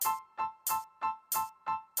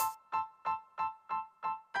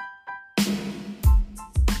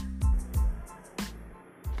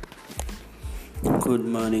Good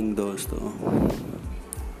morning दोस्तों।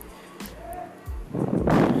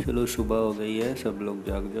 चलो सुबह हो गई है, सब लोग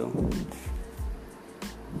जाग जाओ,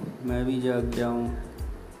 मैं भी जाग जाऊं।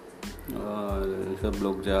 और सब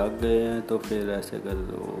लोग जाग गए हैं तो फिर ऐसे कर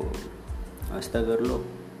दो, नाश्ता कर लो,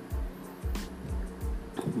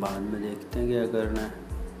 बाद में देखते हैं क्या करना है।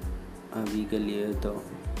 अभी के लिए तो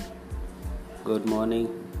गुड मॉर्निंग।